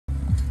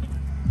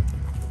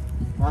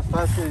Más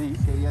fácil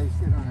sería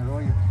hicieron el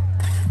hoyo.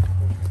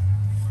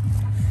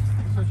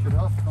 Push it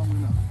off,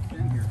 coming up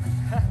in here.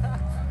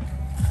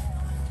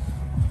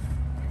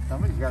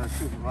 Somebody's got to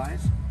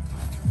supervise.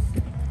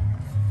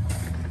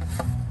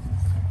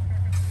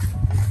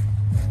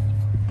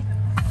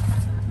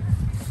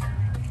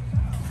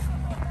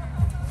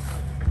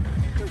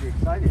 Pretty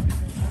exciting.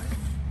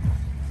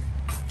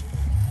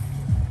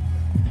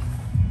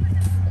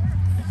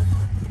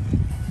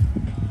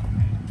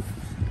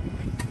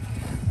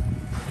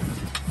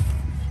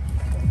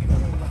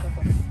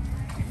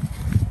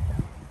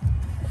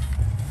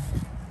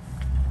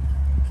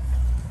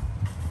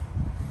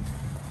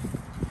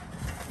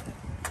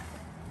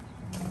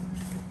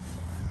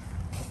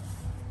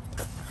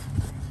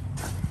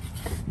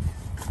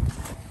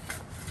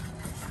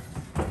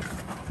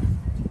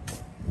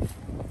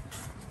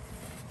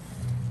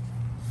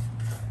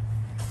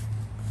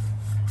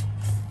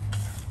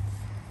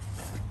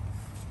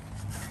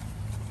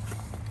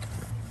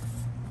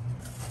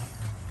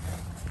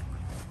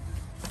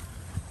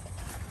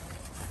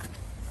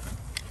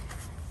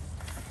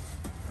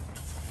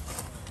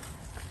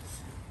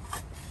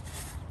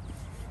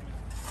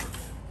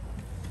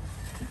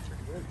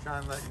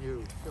 Time letting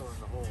you fill in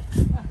the hole.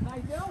 I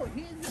know,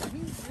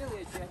 he's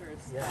really a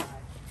generous guy.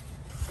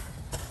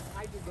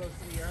 I do go to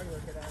the yard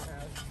work at our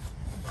house.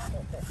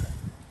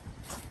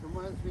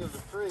 Reminds me of the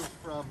phrase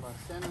from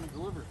Stand and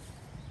Deliver.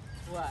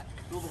 What?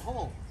 Fill the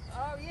hole.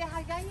 Oh, yeah.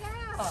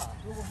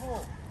 Fill the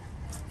hole.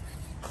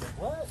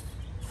 What?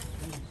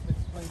 He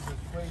explains the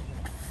equation.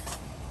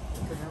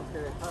 ¿Tenemos que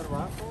dejar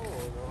bajo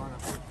o lo van a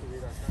hacer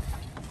subir acá?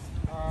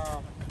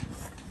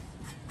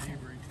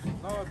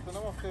 No,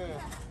 tenemos que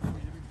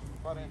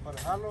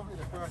emparejarlo y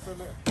después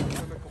hacerle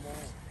como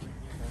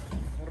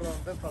un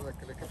redondel para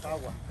que le quede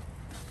agua.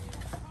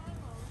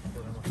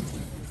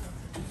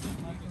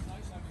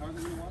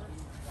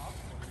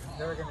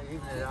 They're going to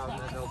even it out and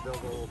then they'll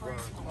build a little burn.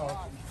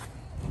 Oh.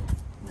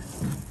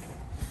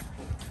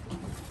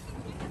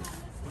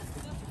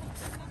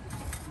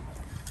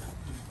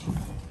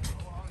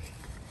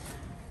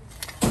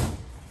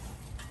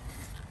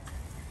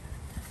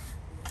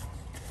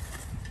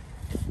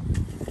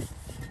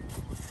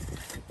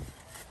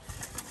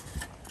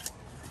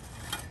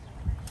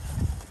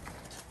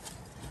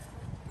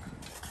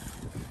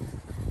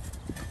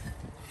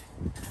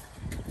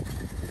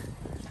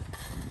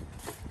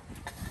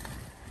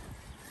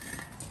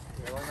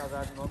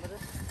 ¿Dar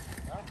nombres?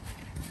 ¿Ah?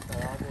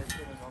 ¿Para Arbor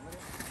tiene nombres?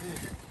 Sí.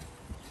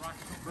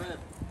 Fred.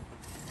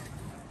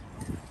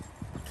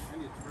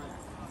 Maybe it's Fred.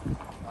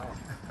 Wow.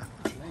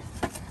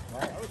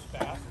 That was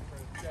fast.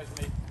 You guys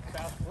made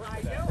fast work I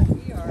of that. know,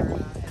 we are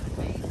an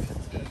amazing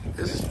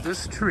team.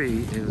 This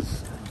tree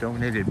is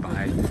donated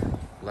by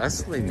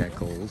Leslie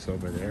Nichols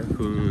over there,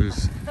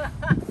 who's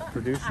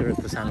producer at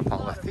the Santa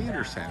Paula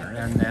Theater Center,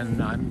 and then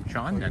I'm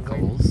John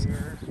Nichols.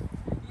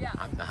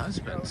 I'm the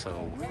husband,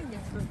 so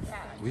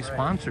we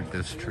sponsored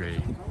this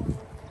tree.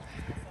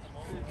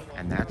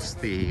 And that's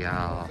the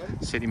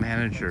city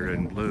manager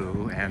in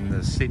blue and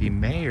the city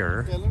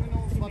mayor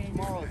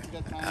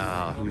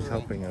who's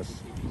helping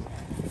us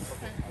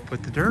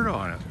put the dirt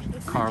on it,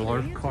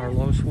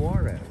 Carlos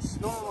Juarez.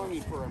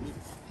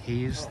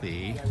 He's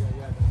the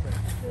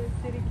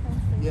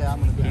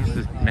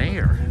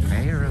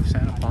mayor of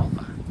Santa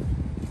Paula.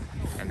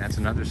 And that's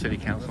another city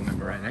council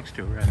member right next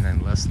to her, and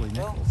then Leslie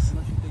Nichols.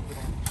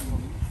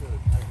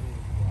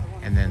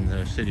 And then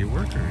the city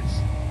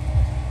workers.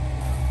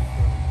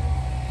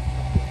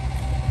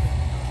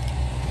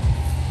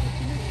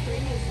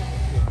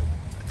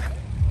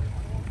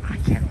 I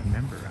can't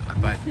remember,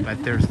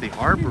 but there's the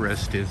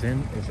arborist is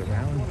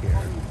around here,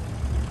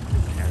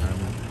 and I'm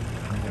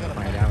gonna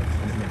find out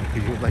in a minute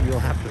because you'll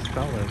have to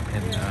spell it.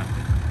 And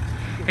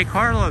hey,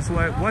 Carlos,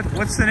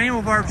 what's the name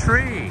of our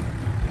tree?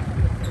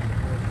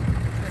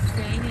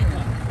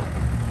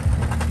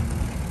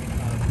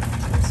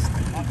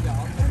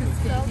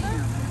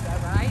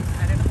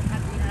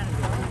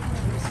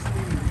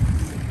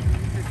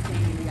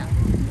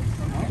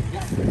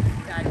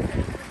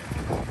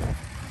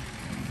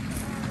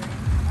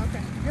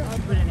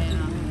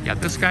 Yeah,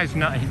 this guy's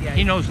not,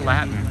 he knows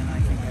Latin.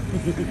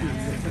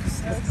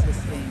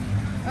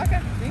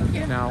 Okay, thank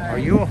you. Now, are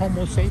you a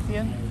Homo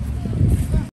sapien?